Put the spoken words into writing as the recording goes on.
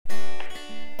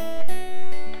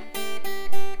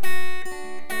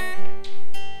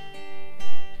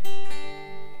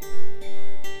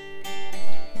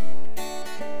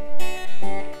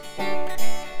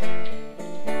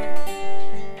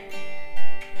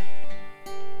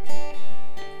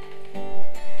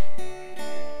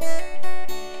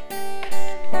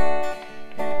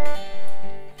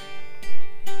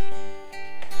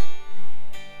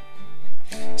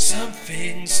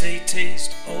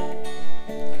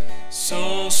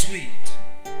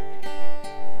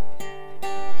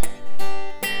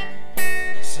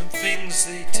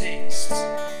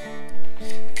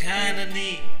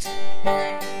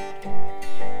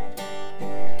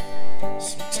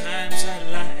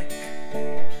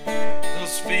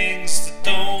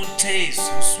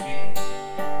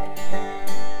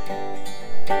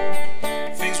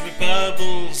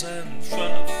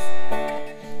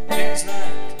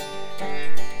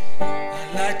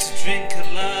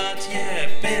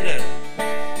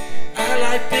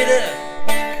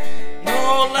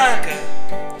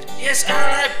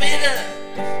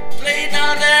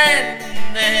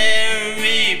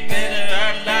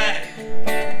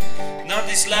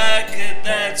like it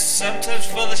that's sometimes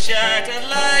full of shite. I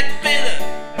like bitter,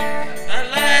 I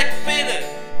like bitter.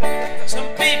 Some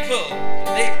people,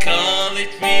 they call it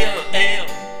real ale,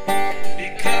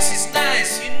 because it's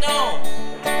nice, you know.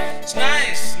 It's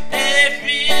nice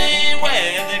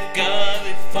everywhere, they've got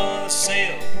it for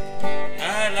sale.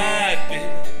 I like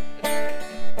bitter.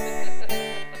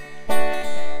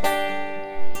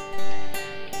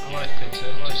 I like bitter,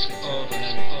 I like it. Oh.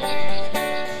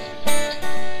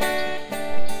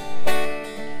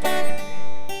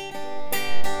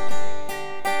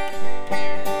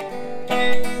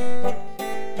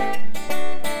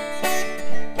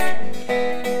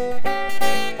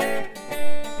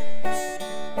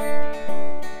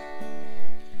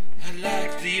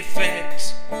 The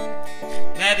effect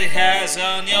that it has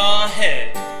on your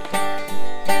head,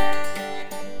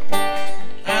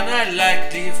 and I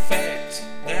like the effect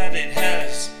that it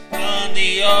has on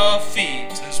your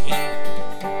feet as well.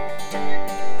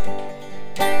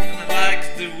 And I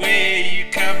like the way you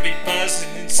can be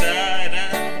buzzing inside,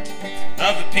 and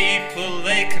other people,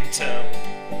 they can tell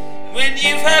when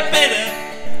you've had bitter,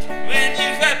 when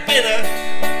you've had bitter,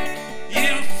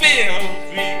 you feel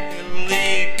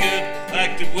really good.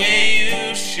 Like the way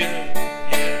you should,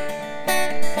 yeah.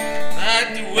 Like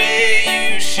the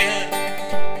way you should.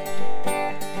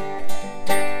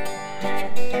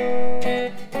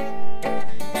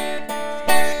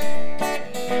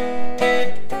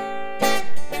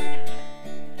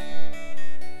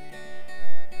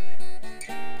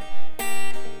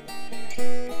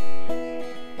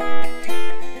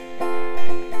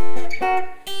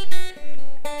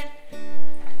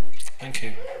 Thank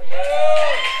you.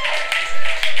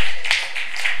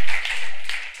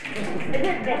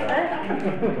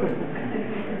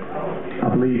 I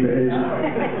believe it is.